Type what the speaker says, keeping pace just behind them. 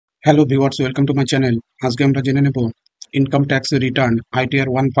Hello viewers, welcome to my channel. আজকে আমরা জেনে নেব income tax return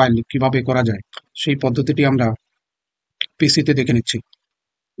ITR-1 file কিভাবে করা যায়। সেই পদ্ধতিটি আমরা পিসিতে দেখে নিচ্ছি।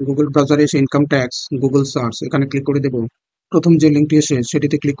 গুগল ব্রাউজারে এসে ইনকাম ট্যাক্স গুগল সার্চ এখানে ক্লিক করে দেব। প্রথম যে লিঙ্কটি এসে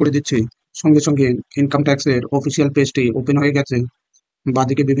সেটিতে ক্লিক করে দিচ্ছি। সঙ্গে সঙ্গে ইনকাম ট্যাক্সের অফিসিয়াল পেজটি ওপেন হয়ে গেছে।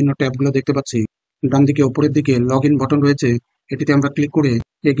 বাঁদিকে বিভিন্ন ট্যাবগুলো দেখতে পাচ্ছি। ডান দিকে ওপরের দিকে লগ ইন বাটন রয়েছে, এটিতে আমরা ক্লিক করে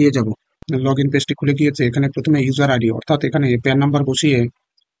এগিয়ে যাব। লগ ইন পেজটি খুলে গিয়েছে। এখানে প্রথমে ইউজার আইডি অর্থাৎ এখানে প্যান নাম্বার বসিয়ে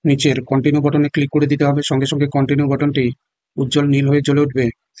নিচের কন্টিনিউ বাটনে ক্লিক করে দিতে হবে। সঙ্গে সঙ্গে কন্টিনিউ বাটনটি উজ্জ্বল নীল হয়ে জ্বলে উঠবে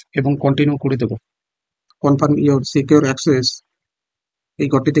এবং কন্টিনিউ করে দেব। কনফার্ম ইওর সিকিউর অ্যাক্সেস এই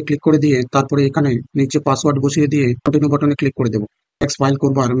ঘরটিতে ক্লিক করে দিয়ে তারপরে এখানে নিচে পাসওয়ার্ড বসিয়ে দিয়ে কন্টিনিউ বাটনে ক্লিক করে দেবো। ট্যাক্স ফাইল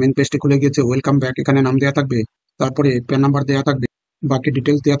করবার মেন পেজটি খুলে গিয়েছে। ওয়েলকাম ব্যাক এখানে নাম দেওয়া থাকবে, তারপরে প্যান নাম্বার দেওয়া থাকবে, বাকি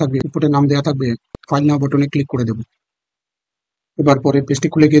ডিটেলস দেওয়া থাকবে, উপরে নাম দেওয়া থাকবে। ফাইল নাও বাটনে ক্লিক করে দেবো। এবার পরে পেজটি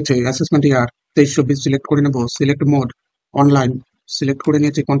খুলে গিয়েছে। অ্যাসেসমেন্ট ইয়ার 23-24 সিলেক্ট করে নেব। সিলেক্ট মোড অনলাইন সিলেক্ট করে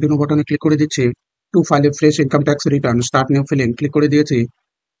নিয়েছি। কন্টিনিউ বাটনে ক্লিক করে দিচ্ছি। টু ফাইলে fresh income tax return start new feeling click করে দিয়েছি।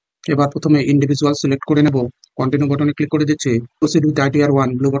 এবার প্রথমে ইন্ডিভিজুয়াল সিলেক্ট করে নেব। কন্টিনিউ বাটনে ক্লিক করে দিচ্ছি। প্রসিড উইথ ITR-1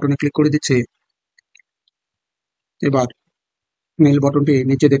 ব্লু বাটনে ক্লিক করে দিচ্ছি। এবার মেল বাটনটি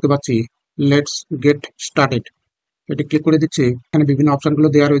নিচে দেখতে পাচ্ছি, লেটস গেট স্টার্টেড এটি ক্লিক করে দিচ্ছি। এখানে বিভিন্ন অপশনগুলো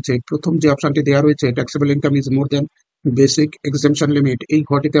দেওয়া রয়েছে। প্রথম যে অপশনটি দেওয়া রয়েছে taxable income is more than basic exemption limit, এই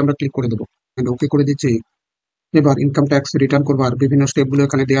ঘরটিতে আমরা ক্লিক করে দেবো এন্ড ওকে করে দিচ্ছি। এবার ইনকাম ট্যাক্স রিটার্ন করবার বিভিন্ন স্টেপগুলো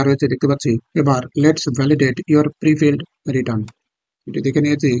এখানে দেওয়া রয়েছে দেখতে পাচ্ছি। এবার let's validate your prefilled return এটি দেখে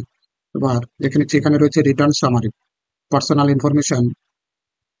নিয়েছি। এবার দেখে নিচ্ছি এখানে রয়েছে রিটার্ন সামারি, পার্সোনাল ইনফরমেশন।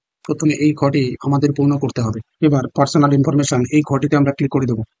 প্রথমে এই ঘরটি আমাদের পূর্ণ করতে হবে। এবার পার্সোনাল ইনফরমেশন এই ঘরটিতে আমরা ক্লিক করে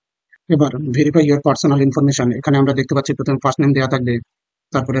দেবো। এবার ভেরিফাই ইওর পার্সোনাল ইনফরমেশন এখানে আমরা দেখতে পাচ্ছি প্রথমে ফার্স্ট নেম দেওয়া থাকবে,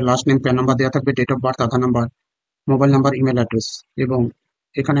 তারপরে লাস্ট নেম, প্যান নাম্বার দেওয়া থাকবে, date of birth, Aadhaar number, mobile number, email address এবং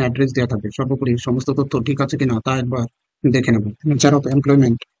এখানে অ্যাড্রেস দেওয়া থাকবে। সর্বোপরি সমস্ত তথ্য ঠিক আছে কিনা তা একবার দেখে নেব। Nature of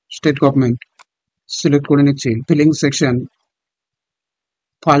employment state government select করে নিচ্ছি। ফিলিং সেকশন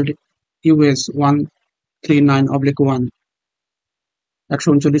ফাইল্ড US 139/1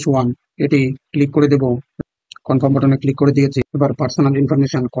 139/1 এটি ক্লিক করে দেব। কনফার্ম বাটনে ক্লিক করে দিয়েছি। এবার পার্সোনাল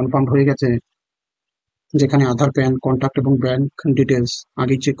ইনফরমেশন কনফার্ম হয়ে গেছে, যেখানে আধার, প্যান, কন্ট্যাক্ট এবং ব্যাংক ডিটেলস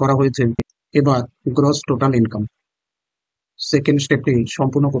আগে চেক করা হয়েছে। এবার গ্রস টোটাল ইনকাম সেকেন্ড স্টেপটি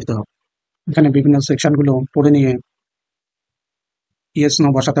সম্পূর্ণ করতে হবে। এখানে বিভিন্ন সেকশনগুলো পড়ে নিয়ে ইয়েস নো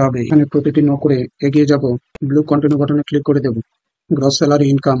বসাতে হবে। এখানে প্রতিটি নো করে এগিয়ে যাব। ব্লু কন্টিনিউ বাটনে ক্লিক করে দেব। Gross salary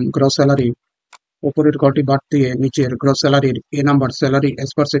income, gross salary উপরের ঘরটি বাদ দিয়ে নিচের গ্রস স্যালারির এ number salary as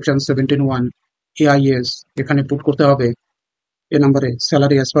per section 17(1) EIS এখানে পুট করতে হবে। এ নাম্বারে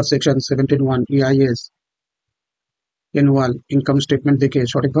salary as per section 17(1) EIS annual income statement দেখে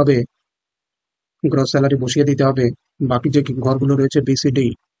সঠিকভাবে গ্রস স্যালারি বসিয়ে দিতে হবে। বাকি যে ঘরগুলো রয়েছে BCD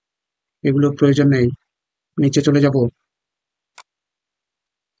এগুলোর প্রয়োজন নেই। নিচে চলে যাব।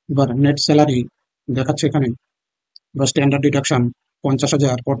 এবার নেট স্যালারি দেখাচ্ছে এখানে বা স্ট্যান্ডার্ড ডিডাকশন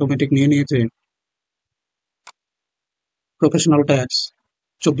 50,000 অটোমেটিক নিয়ে নিয়েছে। প্রফেশনাল ট্যাক্স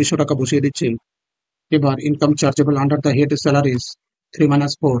 2400 টাকা বসিয়ে দিচ্ছে। এবার income chargeable under the head salaries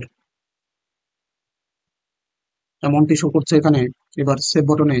 3-4 অ্যামাউন্টটি show করছে এখানে। এবার সেভ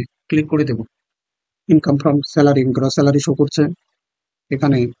বাটনে ক্লিক করে দেব। Income from salary gross salary show করছে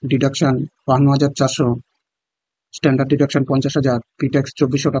এখানে। ডিডাকশন 52,400, স্ট্যান্ডার্ড ডিডাকশন 50,000, প্রিট্যাক্স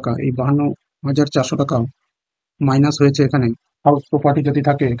 2400 টাকা। এই 52,400 টাকা মাইনাস হয়েছে এখানে। হাউস প্রপার্টি যদি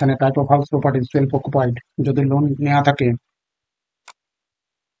থাকে এখানে type of house property self occupied, যদি লোন নেওয়া থাকে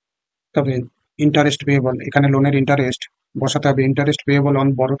তবে ইন্টারেস্ট পেয়েবল এখানে লোনের ইন্টারেস্ট বসাতে হবে। Interest payable on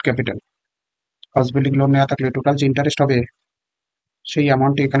borrowed capital, house building loan নেওয়া থাকলে টোটাল যে ইন্টারেস্ট হবে সেই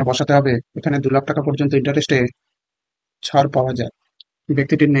অ্যামাউন্টটি এখানে বসাতে হবে। এখানে 2 লাখ টাকা পর্যন্ত ইন্টারেস্টে ছাড় পাওয়া যায়,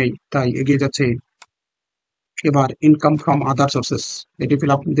 ব্যক্তিটির নেই তাই এগিয়ে যাচ্ছে। এবার ইনকাম ফ্রম আদার সোর্সেস এটি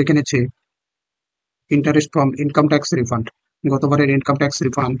ফিল আপ দেখে নিচ্ছে। Interest from income tax refund, গতবারের ইনকাম ট্যাক্স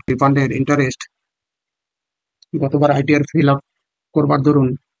রিফান্ডের ইন্টারেস্ট গতবার ITR ফিল আপ করবার দরুন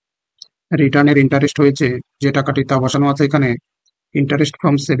রিটার্নের ইন্টারেস্ট হয়েছে যে টাকাটি তা বসানো আছে এখানে। Interest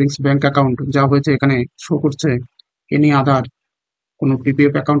from savings bank account যা হয়েছে এখানে শো করছে। এনি আদার কোনো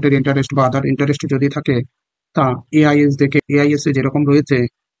PPF অ্যাকাউন্টের ইন্টারেস্ট বা আদার ইন্টারেস্ট যদি থাকে তা AIS দেখে AIS এ যেরকম রয়েছে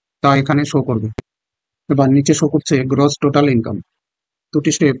তা এখানে শো করবে। এবার নিচে শো করছে গ্রস টোটাল ইনকাম।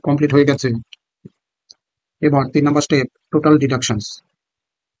 2টি স্টেপ কমপ্লিট হয়ে গেছে। এবার 3 নম্বর স্টেপ টোটাল ডিডাকশনস,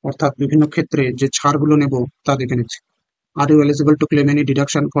 অর্থাৎ বিভিন্ন ক্ষেত্রে যে ছাড়গুলো নেব তা দেখে নিচ্ছি। Are you eligible to claim any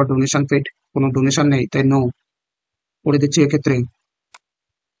deduction for donation paid, কোনো ডোনেশন নেই তাই নো করে দিচ্ছি। এক্ষেত্রে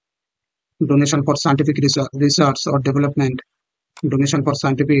donation for scientific research or development, donation for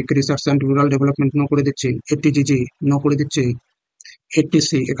scientific research and rural development no করে দিচ্ছি। ATGG নো করে দিচ্ছি। ATC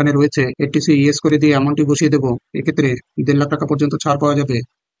এখানে রয়েছে, ATC ইয়েস করে দিয়ে অ্যামাউন্টটি বসিয়ে দেবো। এক্ষেত্রে 1.5 লাখ টাকা পর্যন্ত ছাড় পাওয়া যাবে।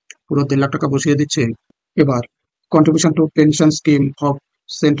 পুরো 1.5 লাখ টাকা বসিয়ে দিচ্ছে। এবার contribution to pension scheme of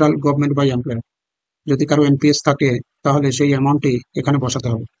central government by employer, যদি কারো এনপিএস থাকে তাহলে সেই অ্যামাউন্টটি এখানে বসাতে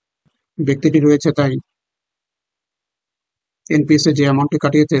হবে। ব্যক্তিটি রয়েছে তাই এনপিএস এ যে অ্যামাউন্টটি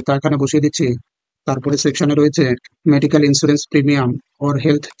কাটিয়েছে তা এখানে বসিয়ে দিচ্ছি। তারপরে সেকশনে রয়েছে medical insurance premium or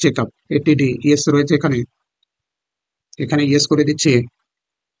health check up, এটিডি yes রয়েছে এখানে, এখানে ইয়েস করে দিচ্ছি।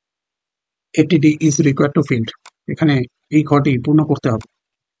 এটিডি ইজ রিকোয়ার্ড টু ফিল্ড, এখানে এই ঘরটি পূর্ণ করতে হবে।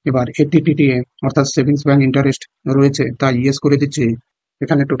 এবার এটিটিটিএ অর্থাৎ সেভিংস ব্যাংক ইন্টারেস্ট রয়েছে তাই ইয়েস করে দিচ্ছি।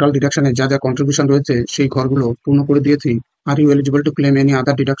 এখানে টোটাল ডিডাকশনে যা যা কন্ট্রিবিউশন রয়েছে সেই ঘরগুলো পূর্ণ করে দিয়েছি। Are you eligible to claim any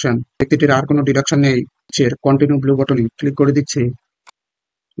other deduction, ব্যক্তিটির আর কোনো ডিডাকশন নেই, কন্টিনিউ ব্লু বটনে ক্লিক করে দিচ্ছি।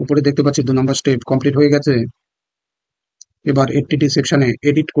 উপরে দেখতে পাচ্ছি 2 নম্বর স্টেপ কমপ্লিট হয়ে গেছে। এবার এটিটি সেকশনে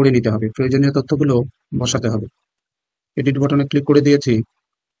এডিট করে নিতে হবে, প্রয়োজনীয় তথ্যগুলো বসাতে হবে। এডিট বটনে ক্লিক করে দিয়েছি।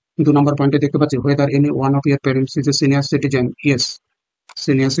 2 নম্বর পয়েন্টে দেখতে পাচ্ছি whether any one of year parents is a senior citizen, yes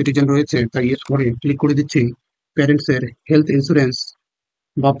senior citizen রয়েছে তাই ইয়েস করে ক্লিক করে দিচ্ছি। প্যারেন্টসের হেলথ ইন্স্যুরেন্স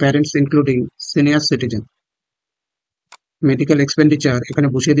বা parents including senior citizen, medical expenditure এখানে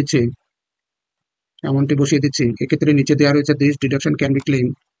বসিয়ে দিচ্ছি, অ্যামাউন্টটি বসিয়ে দিচ্ছি। এক্ষেত্রে নিচে দেওয়া রয়েছে this deduction can be claim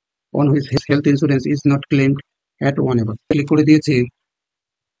on which health insurance is not claimed at one ever, click করে দিয়েছি।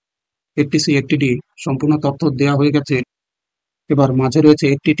 এফটিসি এফটিডি সম্পূর্ণ তথ্য দেওয়া হয়ে গেছে। এবার মাঝে রয়েছে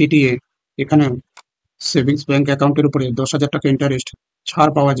এফটিটিটিএ, এখানে সেভিংস ব্যাংক অ্যাকাউন্টের উপরে 10,000 টাকা ইন্টারেস্ট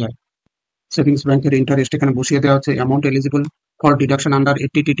ছাড় পাওয়া যায়। সেভিংস ব্যাংকের ইন্টারেস্ট এখানে বসিয়ে দেওয়া হচ্ছে। Amount eligible for deduction under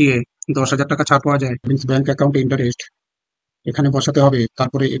এফটিটিটিএ 10,000 টাকা ছাড় পাওয়া যায়। সেভিংস ব্যাংক অ্যাকাউন্টে ইন্টারেস্ট এখানে বসাতে হবে।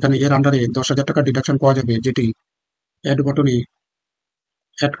 তারপরে এখানে এর আন্ডারে 10,000 টাকা ডিডাকশন পাওয়া যাবে, যেটি অ্যাড বটনে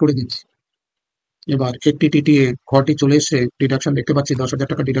অ্যাড করে দিচ্ছি। এবার এফটিটিটিএ ঘরটি চলে এসে ডিডাকশন দেখতে পাচ্ছি 10,000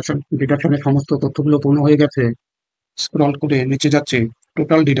 টাকা ডিডাকশনের সমস্ত তথ্যগুলো পূর্ণ হয়ে গেছে। স্ক্রল করে নিচে যাচ্ছে,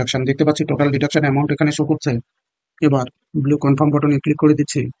 টোটাল ডিডাকশন দেখতে পাচ্ছি, টোটাল ডিডাকশন অ্যামাউন্ট এখানে শো করছে। এবার ব্লু কনফার্ম বটনে ক্লিক করে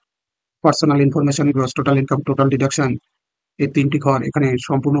দিচ্ছি। Personal information, gross total income, total deduction, এই 3টি ঘর এখানে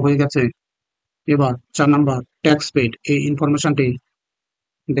সম্পূর্ণ হয়ে গেছে। এবার 4 নাম্বার ট্যাক্স পেড, এই ইনফরমেশনটি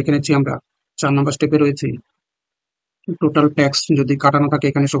দেখে নিচ্ছি আমরা। 4 নাম্বার স্টেপে রয়েছে টোটাল ট্যাক্স যদি কাটানো থাকে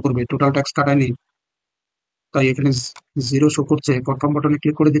এখানে শো করবে, টোটাল ট্যাক্স কাটায়নি তাই এখানে 0 শো করছে। কনফার্ম বটনে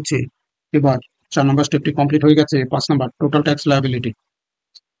ক্লিক করে দিচ্ছি। এবার 4 নাম্বার স্টেপটি কমপ্লিট হয়ে গেছে। 5 number total tax liability,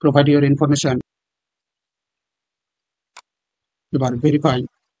 provide your information. এবার verify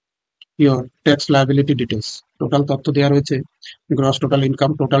your tax liability details, total তথ্য দেওয়া রয়েছে, gross total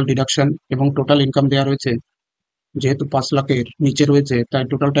income, total deduction এবং টোটাল ইনকাম দেওয়া রয়েছে। যেহেতু 5 লাখের নিচে রয়েছে তাই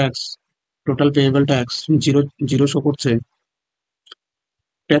টোটাল পেয়েবল ট্যাক্স 0 শো করছে।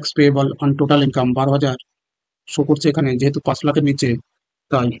 Tax payable on total income 12,000 show করছে এখানে, যেহেতু 5 লাখের নিচে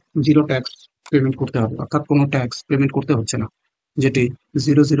তাই 0 ট্যাক্স পেমেন্ট করতে হবে, অর্থাৎ কোনো ট্যাক্স পেমেন্ট করতে হচ্ছে না, যেটি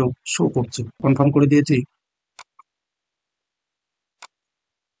 0 শো করছে। কনফার্ম করে দিয়েছি।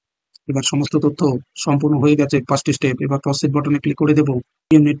 এবার সমস্ত তথ্য সম্পূর্ণ হয়ে গেছে 5টি স্টেপ। এবার প্রসিড বটনে ক্লিক করে দেবো।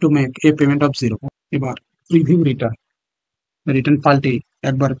 You need to make a payment of 0। এবার প্রিভিউ রিটার্ন ফাইলটি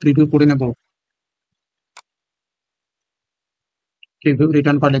একবার প্রিভিউ করে নেব। প্রিভিউ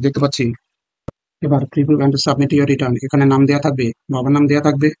রিটার্ন ফাইলে দেখতে পাচ্ছি। এবার preview and submit your return, এখানে নাম দেওয়া থাকবে, বাবার নাম দেওয়া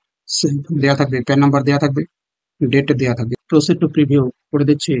থাকবে, দেওয়া থাকবে, প্যান নাম্বার দেওয়া থাকবে, ডেট দেওয়া থাকবে। প্রসিড টু প্রিভিউ করে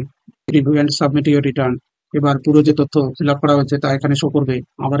দিচ্ছি। Preview and submit your return, এবার পুরো যে তথ্য ফিল আপ করা হয়েছে তা এখানে শো করবে।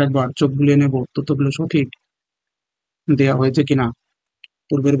 আবার একবার চোখ বুলিয়ে নেব তথ্যগুলো সঠিক দেওয়া হয়েছে কিনা।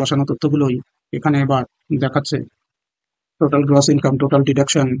 পূর্বের বসানো তথ্যগুলোই এখানে এবার দেখাচ্ছে। Total gross income, total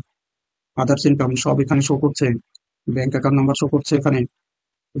deduction, others income সব এখানে শো করছে। ব্যাংক অ্যাকাউন্ট নাম্বার শো করছে এখানে।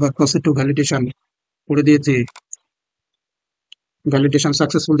 এবার প্রসিড টু ভ্যালিডেশন করে দিয়েছি। ভ্যালিডেশন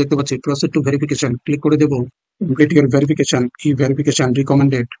সাকসেসফুল দেখতে পাচ্ছি। প্রসিড টু ভেরিফিকেশন ক্লিক করে দেবো। Get your verification, E verification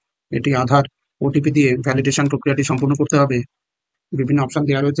recommended, এটি আধার ওটিপি দিয়ে ভ্যালিডেশন প্রক্রিয়াটি সম্পূর্ণ করতে হবে। বিভিন্ন অপশন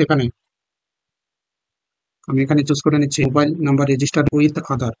দেওয়া রয়েছে এখানে, আমি এখানে চুজ করে নিচ্ছি mobile number registered with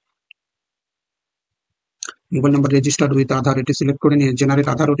Aadhaar. Mobile number registered with আধার এটি সিলেক্ট করে নিয়ে জেনারেট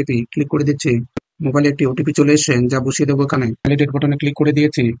আধার ওটিপি ক্লিক করে দিচ্ছি। মোবাইলে একটি ওটিপি চলে এসেছে যা বসিয়ে দেবো এখানে। ভ্যালিডেট বাটনে ক্লিক করে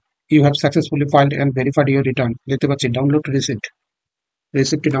দিয়েছি। You have successfully ফাইলড and verified your return, দেখতে পাচ্ছি ডাউনলোড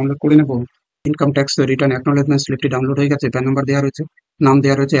রিসিপ্টটি ডাউনলোড করে নেব। Income tax return acknowledgement স্লিপটি download হয়ে গেছে। প্যান নাম্বার দেওয়া রয়েছে, নাম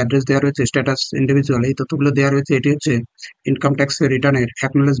দেওয়া রয়েছে, অ্যাড্রেস দেওয়া রয়েছে, স্ট্যাটাস ইন্ডিভিজুয়াল, এই তথ্যগুলো দেওয়া রয়েছে। এটি হচ্ছে ইনকাম ট্যাক্স রিটার্নের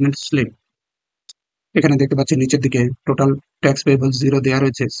অ্যাকনোলেজমেন্ট স্লিপ। এখানে দেখতে পাচ্ছি নিচের দিকে টোটাল ট্যাক্স পেয়েবল 0 দেওয়া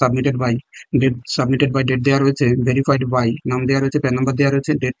রয়েছে। সাবমিটেড বাই ডেট দেওয়া রয়েছে। ভেরিফাইড বাই নাম দেওয়া রয়েছে, প্যান নাম্বার দেওয়া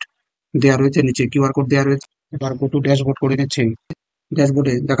রয়েছে, ডেট দেওয়া রয়েছে, নিচে কিউআর কোড দেওয়া রয়েছে। এবার গো টু ড্যাশবোর্ড করে নিচ্ছি।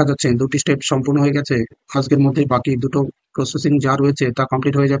 ড্যাশবোর্ডে দেখা যাচ্ছে 2টি স্টেপ সম্পূর্ণ হয়ে গেছে। আজকের মধ্যে বাকি 2টো প্রসেসিং যা রয়েছে তা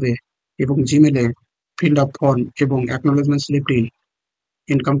কমপ্লিট হয়ে যাবে এবং জিমেলে ফিল্ড আপ ফর্ম এবং অ্যাকনোলেজমেন্ট স্লিপটি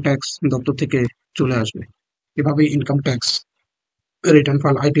ইনকাম ট্যাক্স দপ্তর থেকে চলে আসবে। এভাবেই income tax return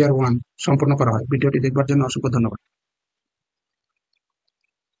file ITR-1 সম্পন্ন করা হয়। ভিডিওটি দেখবার জন্য অসংখ্য ধন্যবাদ।